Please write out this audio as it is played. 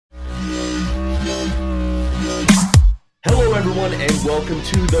everyone, and welcome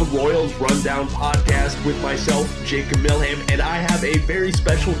to the Royals Rundown podcast with myself, Jacob Milham, and I have a very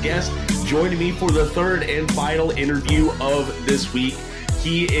special guest joining me for the third and final interview of this week.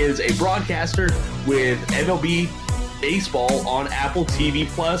 He is a broadcaster with MLB Baseball on Apple TV+,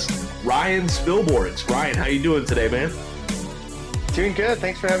 Ryan Spilborghs. Ryan, how you doing today, man? Doing good.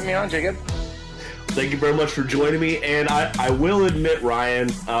 Thanks for having me on, Jacob. Thank you very much for joining me, and I will admit, Ryan,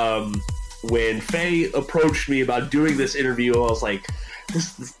 when Faye approached me about doing this interview, I was like,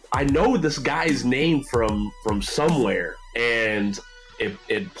 I know this guy's name from somewhere, and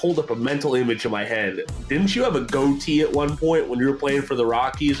it pulled up a mental image in my head. Didn't you have a goatee at one point when you were playing for the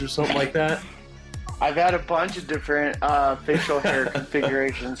Rockies or something like that? I've had a bunch of different facial hair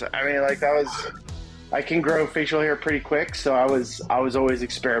configurations. I mean, I can grow facial hair pretty quick, so I was always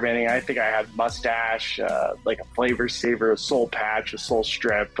experimenting. I think I had mustache, like a flavor saver, a soul patch, a soul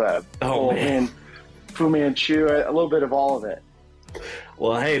strip, Fu Manchu, a little bit of all of it.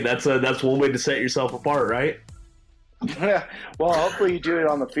 Well, hey, that's one way to set yourself apart, right? Well, hopefully you do it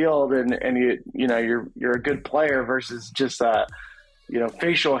on the field, and you're a good player versus just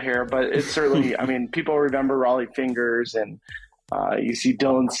facial hair. But it's certainly, I mean, people remember Raleigh Fingers, and you see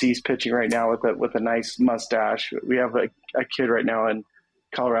Dylan Cease pitching right now with a nice mustache. We have a kid right now in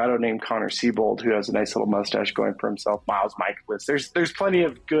Colorado named Connor Siebold who has a nice little mustache going for himself. Miles Michaelis. There's plenty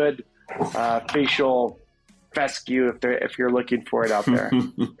of good facial fescue if you're looking for it out there.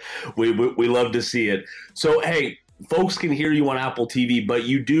 we love to see it. So hey, folks can hear you on Apple TV, but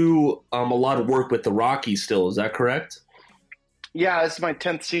you do a lot of work with the Rockies still. Is that correct? Yeah, this is my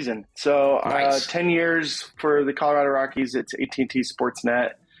 10th season. So nice. 10 years for the Colorado Rockies. It's AT&T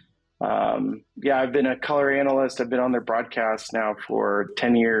Sportsnet. I've been a color analyst. I've been on their broadcast now for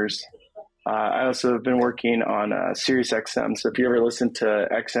 10 years. I also have been working on Sirius XM. So if you ever listen to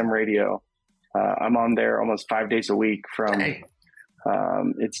XM radio, I'm on there almost 5 days a week from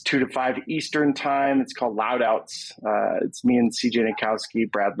it's 2 to 5 Eastern time. It's called Loud Outs. It's me and CJ Nikowski,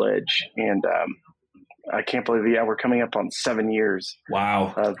 Brad Lidge, and I can't believe it. Yeah, we're coming up on 7 years.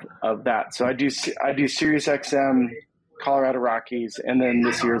 Wow. Of that. So I do Sirius XM, Colorado Rockies, and then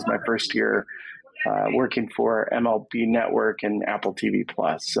this year is my first year working for MLB Network and Apple TV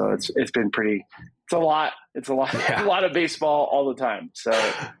Plus. So it's been pretty. It's a lot. It's a lot. Yeah. A lot of baseball all the time. So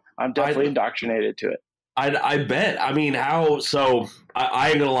I'm definitely indoctrinated to it. I bet. I mean, I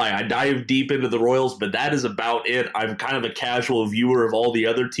ain't gonna lie, I dive deep into the Royals, but that is about it. I'm kind of a casual viewer of all the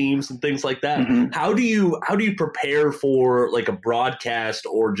other teams and things like that. Mm-hmm. How do you prepare for like a broadcast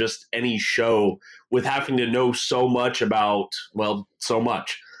or just any show with having to know so much about, well, so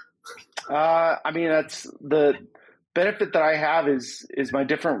much? I mean, that's the benefit that I have is my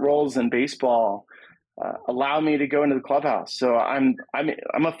different roles in baseball allow me to go into the clubhouse. So I'm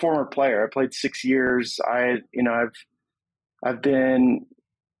a former player. I played 6 years. I've been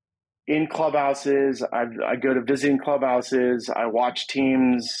in clubhouses. I go to visiting clubhouses. I watch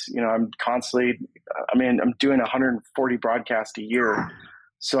teams. I'm constantly. I'm doing 140 broadcasts a year,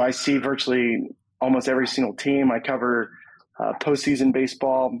 so I see virtually almost every single team. I cover postseason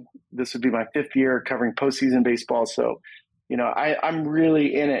baseball. This would be my 5th year covering postseason baseball. So. I'm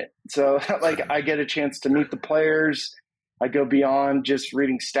really in it. So I get a chance to meet the players. I go beyond just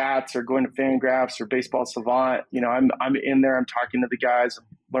reading stats or going to Fangraphs or Baseball Savant. I'm in there. I'm talking to the guys,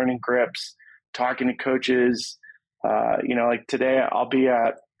 learning grips, talking to coaches. Like today I'll be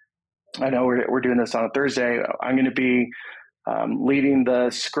at, I know we're doing this on a Thursday. I'm going to be leading the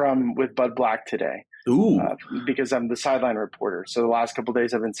scrum with Bud Black today. Ooh. Because I'm the sideline reporter. So the last couple of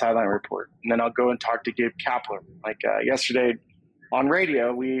days I've been sideline reporter. And then I'll go and talk to Gabe Kapler. Like yesterday on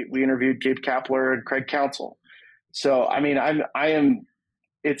radio, we interviewed Gabe Kapler and Craig Counsell. So, I mean,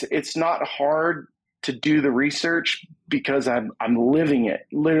 it's not hard to do the research because I'm living it,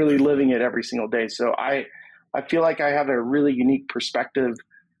 literally living it every single day. So I feel like I have a really unique perspective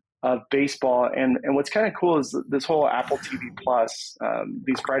of baseball. And what's kind of cool is this whole Apple TV Plus,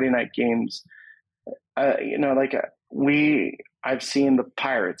 these Friday night games. I've seen the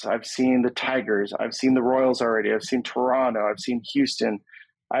Pirates, I've seen the Tigers, I've seen the Royals already, I've seen Toronto, I've seen Houston,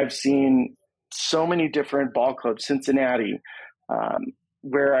 I've seen so many different ball clubs, Cincinnati,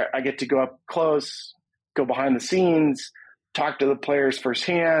 where I get to go up close, go behind the scenes, talk to the players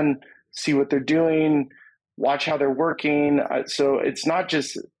firsthand, see what they're doing, watch how they're working. So it's not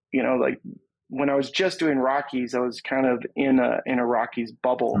just, like when I was just doing Rockies, I was kind of in a Rockies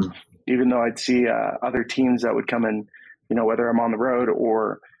bubble. Mm. Even though I'd see other teams that would come in, whether I'm on the road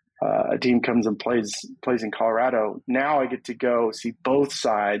or a team comes and plays in Colorado. Now I get to go see both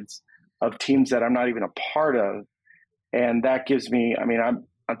sides of teams that I'm not even a part of. And that gives me, I'm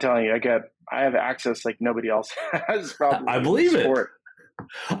telling you, I get I have access like nobody else has probably. I believe it. Sport.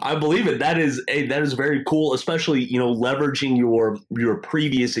 I believe it. That is very cool, especially, leveraging your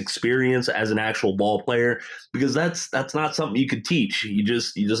previous experience as an actual ball player, because that's not something you could teach. You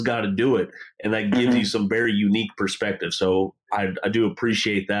just got to do it, and that gives you some very unique perspective. So I do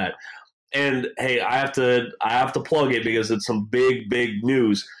appreciate that. And hey, I have to plug it because it's some big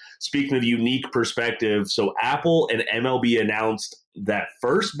news. Speaking of unique perspective, so Apple and MLB announced that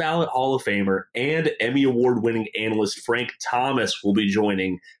first ballot Hall of Famer and Emmy Award winning analyst Frank Thomas will be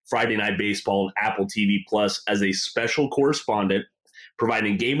joining Friday Night Baseball on Apple TV Plus as a special correspondent,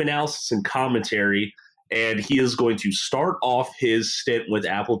 providing game analysis and commentary. And he is going to start off his stint with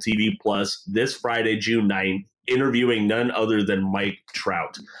Apple TV Plus this Friday, June 9th, interviewing none other than Mike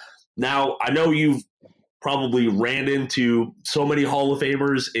Trout. Now, I know you've probably ran into so many Hall of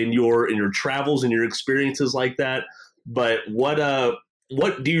Famers in your travels and your experiences like that. But what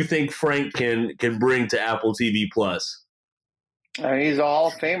do you think Frank can bring to Apple TV Plus? He's a Hall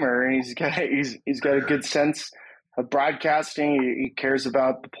of Famer, and he's got a good sense of broadcasting. He cares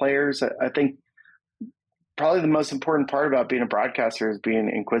about the players. I think probably the most important part about being a broadcaster is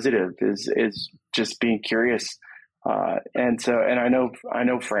being inquisitive, is just being curious. And I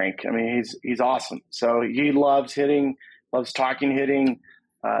know Frank. I mean, he's awesome. So he loves hitting, loves talking hitting.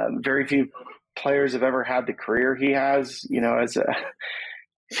 Very few players have ever had the career he has, as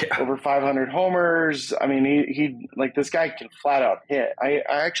over 500 homers. I mean, he like, this guy can flat out hit. I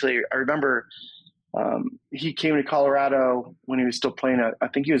remember he came to Colorado when he was still playing. I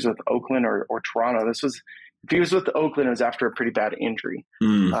think he was with Oakland or Toronto. If he was with Oakland, it was after a pretty bad injury.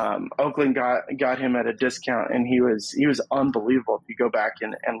 Oakland got him at a discount, and he was unbelievable if you go back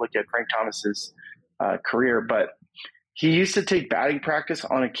and look at Frank Thomas's career. But he used to take batting practice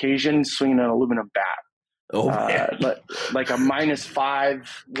on occasion, swinging an aluminum bat. Like a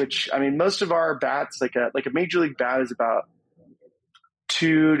 -5, which, I mean, most of our bats, like a major league bat, is about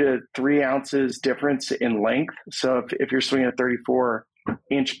 2 to 3 ounces difference in length. So if you're swinging a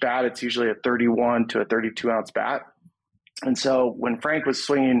 34-inch bat, it's usually a 31 to a 32-ounce bat. And so when Frank was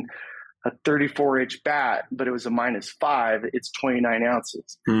swinging a 34-inch bat, but it was a -5, it's 29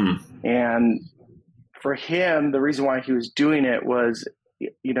 ounces. And for him, the reason why he was doing it was,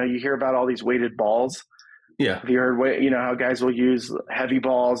 you hear about all these weighted balls. Yeah. Have you heard, how guys will use heavy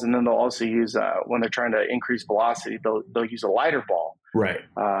balls, and then they'll also use, when they're trying to increase velocity, they'll use a lighter ball. Right.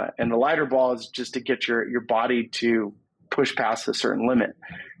 And the lighter ball is just to get your body to push past a certain limit.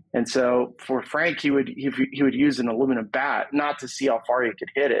 And so for Frank, he would use an aluminum bat, not to see how far he could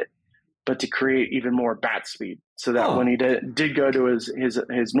hit it, but to create even more bat speed, so that when he did go to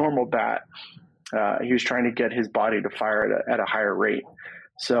his normal bat, he was trying to get his body to fire at a higher rate.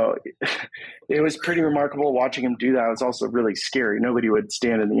 So it was pretty remarkable watching him do that. It was also really scary. Nobody would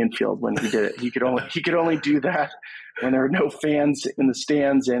stand in the infield when he did it. He could only do that when there were no fans in the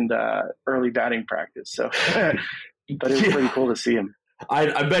stands and early batting practice. So, but it was pretty cool to see him.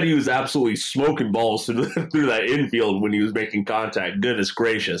 I bet he was absolutely smoking balls through that infield when he was making contact. Goodness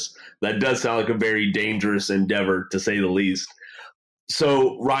gracious. That does sound like a very dangerous endeavor, to say the least.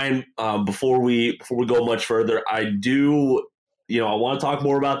 So, Ryan, before we go much further, I want to talk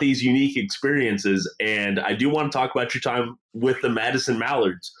more about these unique experiences, and I do want to talk about your time with the Madison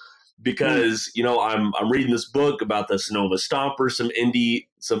Mallards, because I'm reading this book about the Sonoma Stompers, some Indy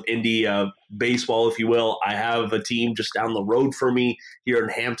baseball, if you will. I have a team just down the road from me here in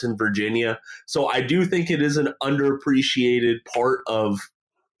Hampton, Virginia. So I do think it is an underappreciated part of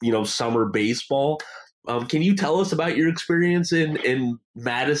summer baseball. Can you tell us about your experience in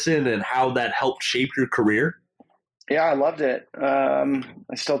Madison and how that helped shape your career? Yeah, I loved it.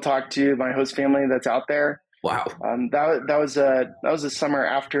 I still talk to my host family that's out there. Wow. That was a summer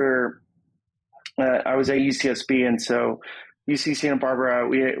after I was at UCSB, and so UC Santa Barbara,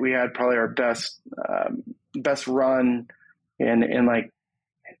 we had probably our best run in like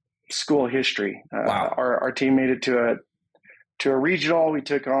school history. Wow. Our team made it to a regional. We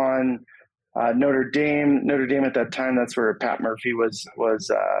took on Notre Dame. Notre Dame at that time, that's where Pat Murphy was.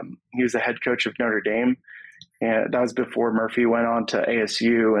 He was the head coach of Notre Dame. And that was before Murphy went on to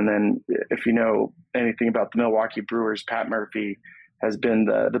ASU. And then if you know anything about the Milwaukee Brewers, Pat Murphy has been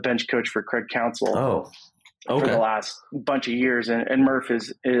the bench coach for Craig Counsell for the last bunch of years. And Murph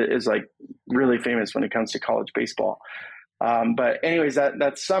is like really famous when it comes to college baseball. But anyways,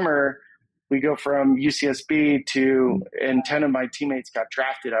 that summer we go from UCSB and 10 of my teammates got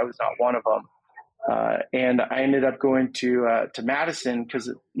drafted. I was not one of them. And I ended up going to Madison,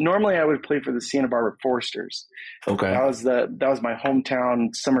 because normally I would play for the Santa Barbara Foresters. Okay. That was my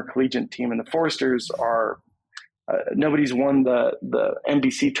hometown summer collegiate team, and the Foresters are nobody's won the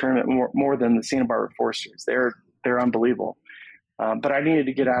NBC tournament more than the Santa Barbara Foresters. They're unbelievable. But I needed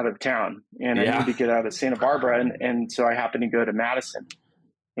to get out of town, and I needed to get out of Santa Barbara, and so I happened to go to Madison.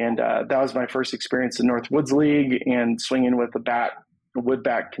 And that was my first experience in North Woods League and swinging with a wood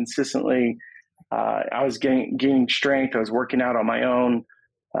bat consistently. I was gaining strength. I was working out on my own.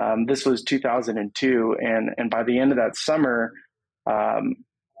 This was 2002, and by the end of that summer, I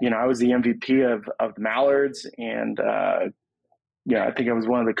was the MVP of the Mallards, and I think I was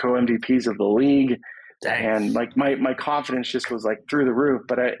one of the co-MVPs of the league. Dang. And like my confidence just was like through the roof.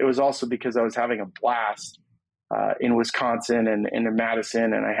 But it was also because I was having a blast in Wisconsin and in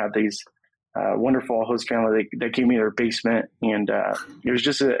Madison, and I had these wonderful host family that gave me their basement, and it was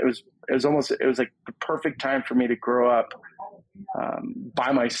like the perfect time for me to grow up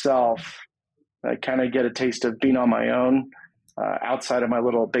by myself, kind of get a taste of being on my own outside of my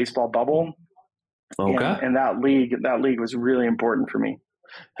little baseball bubble. Okay. And that league was really important for me.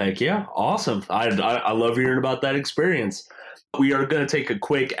 Heck yeah. Awesome. I love hearing about that experience. We are going to take a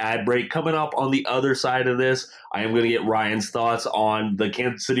quick ad break. Coming up on the other side of this, I am going to get Ryan's thoughts on the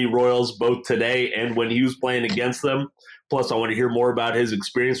Kansas City Royals, both today and when he was playing against them. Plus, I want to hear more about his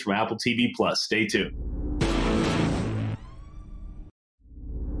experience from Apple TV+. Stay tuned.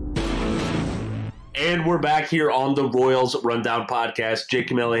 And we're back here on the Royals Rundown Podcast. Jake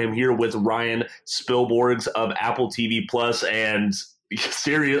Mellingham here with Ryan Spilborghs of Apple TV+. And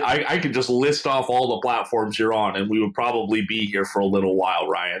serious, I could just list off all the platforms you're on, and we would probably be here for a little while,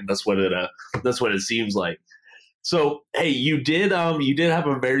 Ryan. That's what it seems like. So, hey, you did have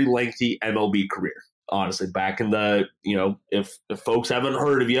a very lengthy MLB career. Honestly, back in the, if folks haven't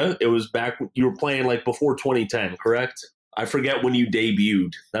heard of you, it was back you were playing like before 2010, correct? I forget when you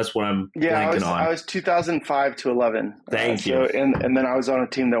debuted. That's what I'm blanking on. I was 2005 to 11. Thank you. And then I was on a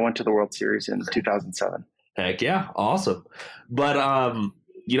team that went to the World Series in 2007. Heck yeah, awesome. But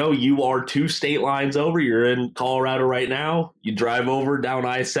you are 2 state lines over. You're in Colorado right now. You drive over down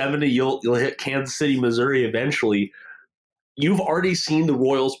I-70. You'll hit Kansas City, Missouri eventually. You've already seen the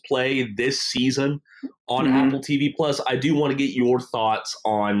Royals play this season on Apple TV+. I do want to get your thoughts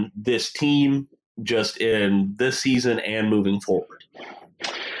on this team just in this season and moving forward.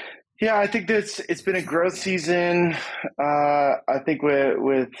 Yeah, I think it's been a growth season. I think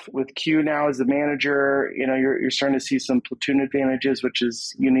with Q now as the manager, you're starting to see some platoon advantages, which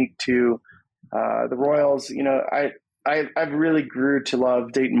is unique to the Royals. I've really grew to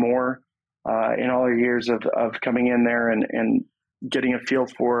love Dayton Moore in all the years of coming in there and getting a feel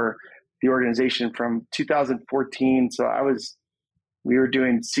for the organization from 2014. So we were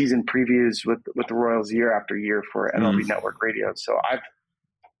doing season previews with the Royals year after year for MLB Network Radio. So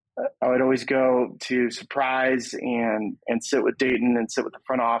I would always go to Surprise and sit with Dayton and sit with the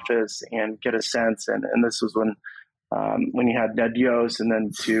front office and get a sense. And this was when you had Ned Yost and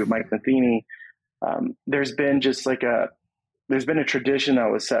then to Mike Matheny. There's been a tradition that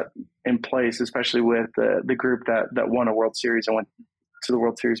was set in place, especially with the group that won a World Series and went to the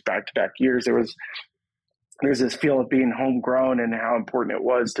World Series back-to-back years. There's this feel of being homegrown and how important it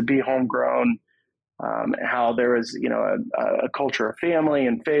was to be homegrown. How there was, a culture of family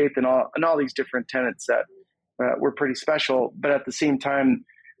and faith and all these different tenets that were pretty special. But at the same time,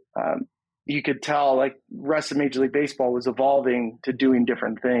 you could tell like the rest of Major League Baseball was evolving to doing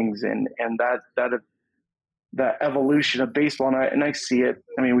different things, and that evolution of baseball. And I see it.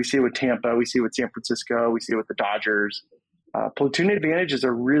 I mean, we see it with Tampa, we see it with San Francisco, we see it with the Dodgers. Platoon advantages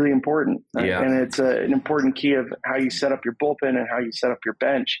are really important, and it's an important key of how you set up your bullpen and how you set up your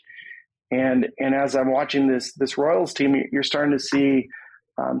bench. And as I'm watching this Royals team, you're starting to see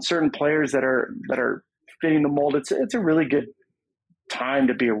certain players that are fitting the mold. It's a really good time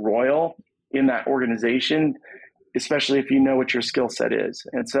to be a Royal in that organization, especially if you know what your skill set is.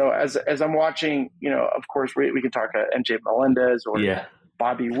 And so as I'm watching, of course we can talk MJ Melendez or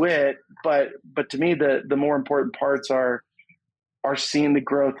Bobby Witt, but to me the more important parts are seeing the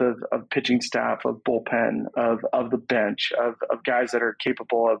growth of pitching staff, of bullpen, of the bench, of guys that are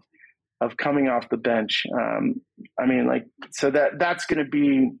capable of coming off the bench. So that's going to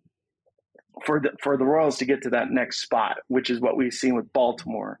be for the Royals to get to that next spot, which is what we've seen with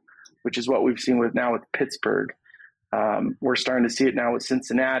Baltimore, which is what we've seen now with Pittsburgh. We're starting to see it now with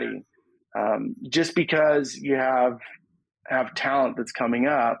Cincinnati. Just because you have talent that's coming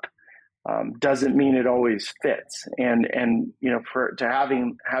up doesn't mean it always fits. And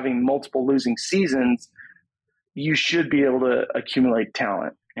having multiple losing seasons, you should be able to accumulate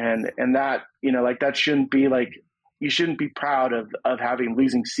talent. And that, that shouldn't be you shouldn't be proud of having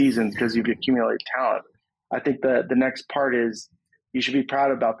losing seasons because you've accumulated talent. I think the next part is you should be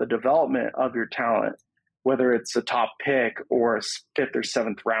proud about the development of your talent whether it's a top pick or a fifth or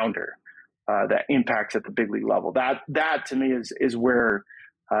seventh rounder that impacts at the big league level. That to me is where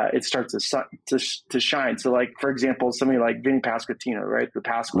it starts to shine. So, like, for example, somebody like Vinny Pasquantino, right? The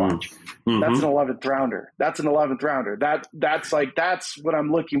Pasquatch. Mm-hmm. That's an 11th rounder. That's what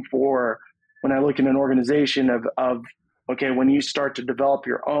I'm looking for when I look in an organization of okay, when you start to develop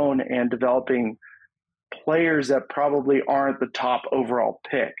your own and developing players that probably aren't the top overall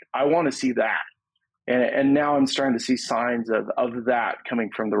pick. I want to see that. And now I'm starting to see signs of that coming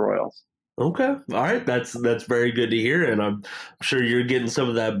from the Royals. Okay. All right. That's very good to hear. And I'm sure you're getting some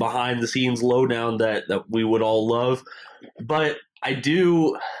of that behind the scenes lowdown that we would all love. But I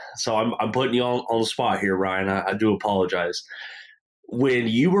do, so I'm putting you on the spot here, Ryan. I do apologize. When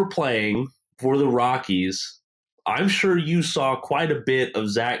you were playing for the Rockies, I'm sure you saw quite a bit of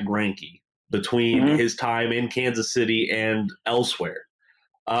Zach Greinke between his time in Kansas City and elsewhere.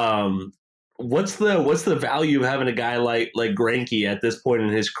 What's the value of having a guy like Greinke at this point in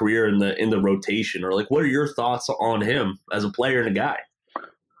his career in the rotation, or like what are your thoughts on him as a player and a guy?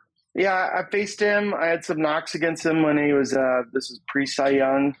 Yeah, I faced him. I had some knocks against him when he was this is pre-Cy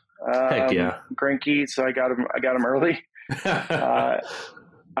Young. Heck yeah, Greinke. So I got him early.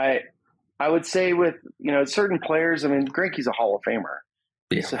 I would say with certain players. I mean, Greinke's a Hall of Famer.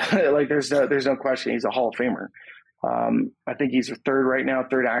 Yeah. So, like there's no question he's a Hall of Famer. I think he's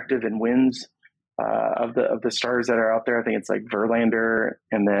third active in wins of the starters that are out there. I think it's like Verlander,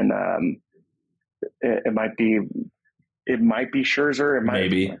 and then it might be Scherzer. It might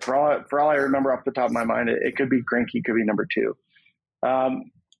maybe for all I remember off the top of my mind, it could be Greinke, could be number 2.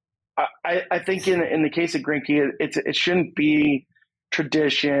 I think in the case of Greinke, it shouldn't be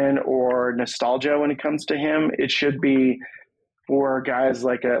tradition or nostalgia when it comes to him. It should be for guys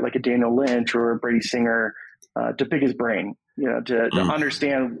like a Daniel Lynch or a Brady Singer. To pick his brain, to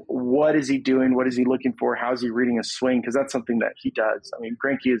understand what is he doing, what is he looking for, how is he reading a swing, because that's something that he does. I mean,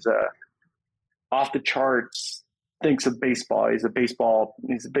 Greinke is off the charts, thinks of baseball. He's a baseball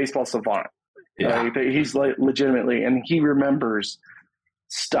savant. Yeah. He's legitimately, and he remembers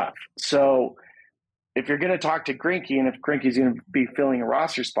stuff. So if you're going to talk to Greinke, and if Greinke's going to be filling a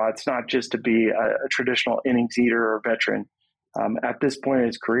roster spot, it's not just to be a traditional innings eater or veteran. At this point in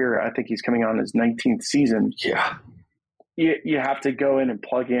his career, I think he's coming on his 19th season. Yeah. You have to go in and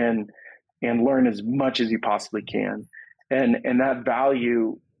plug in and learn as much as you possibly can. And that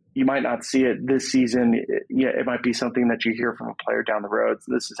value, you might not see it this season. It might be something that you hear from a player down the road.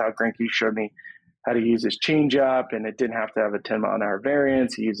 So this is how Greinke showed me how to use his changeup, and it didn't have to have a 10-mile-an-hour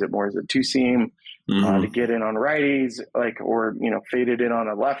variance. He used it more as a two-seam to get in on righties, or faded in on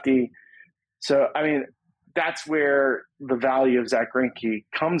a lefty. So, I mean, that's where the value of Zach Greinke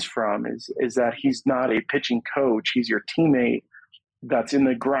comes from is that he's not a pitching coach. He's your teammate that's in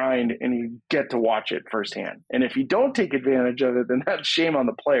the grind, and you get to watch it firsthand. And if you don't take advantage of it, then that's shame on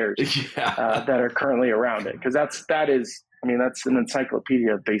the players that are currently around it. Because that's an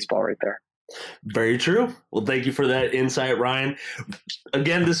encyclopedia of baseball right there. Very true. Well, thank you for that insight, Ryan.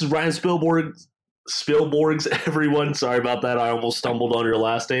 Again, this is Ryan Spilborghs, everyone. Sorry about that. I almost stumbled on your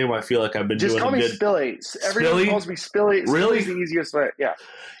last name. I feel like I've been just doing call me good. Spilly. Everyone calls me Spilly. Really? Spilly's the easiest way. Yeah.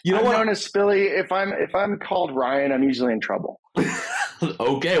 I'm known as Spilly. If I'm called Ryan, I'm usually in trouble.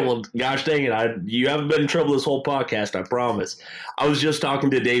 Okay, well, gosh dang it. You haven't been in trouble this whole podcast, I promise. I was just talking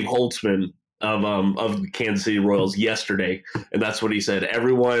to Dave Holtzman of the Kansas City Royals yesterday, and that's what he said.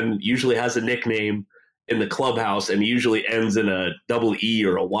 Everyone usually has a nickname in the clubhouse, and usually ends in a double E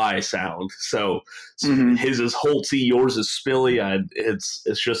or a Y sound. So his is Holtzy, yours is Spilly. It's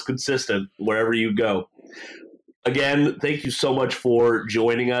just consistent wherever you go. Again, thank you so much for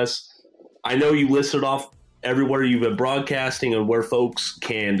joining us. I know you listed off everywhere you've been broadcasting and where folks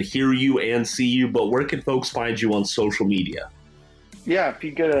can hear you and see you, but where can folks find you on social media? Yeah, if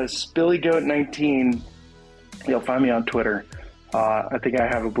you go to SpillyGoat19, you'll find me on Twitter. I think I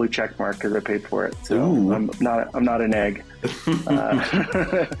have a blue check mark because I paid for it, so I'm not an egg.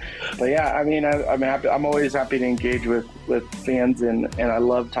 But yeah, I mean, I'm happy. I'm always happy to engage with fans, and I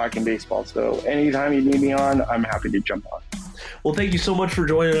love talking baseball. So anytime you need me on, I'm happy to jump on. Well, thank you so much for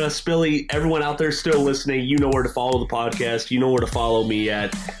joining us, Spilly. Everyone out there still listening, you know where to follow the podcast. You know where to follow me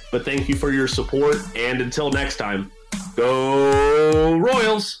at. But thank you for your support, and until next time, go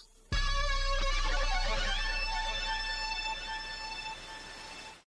Royals!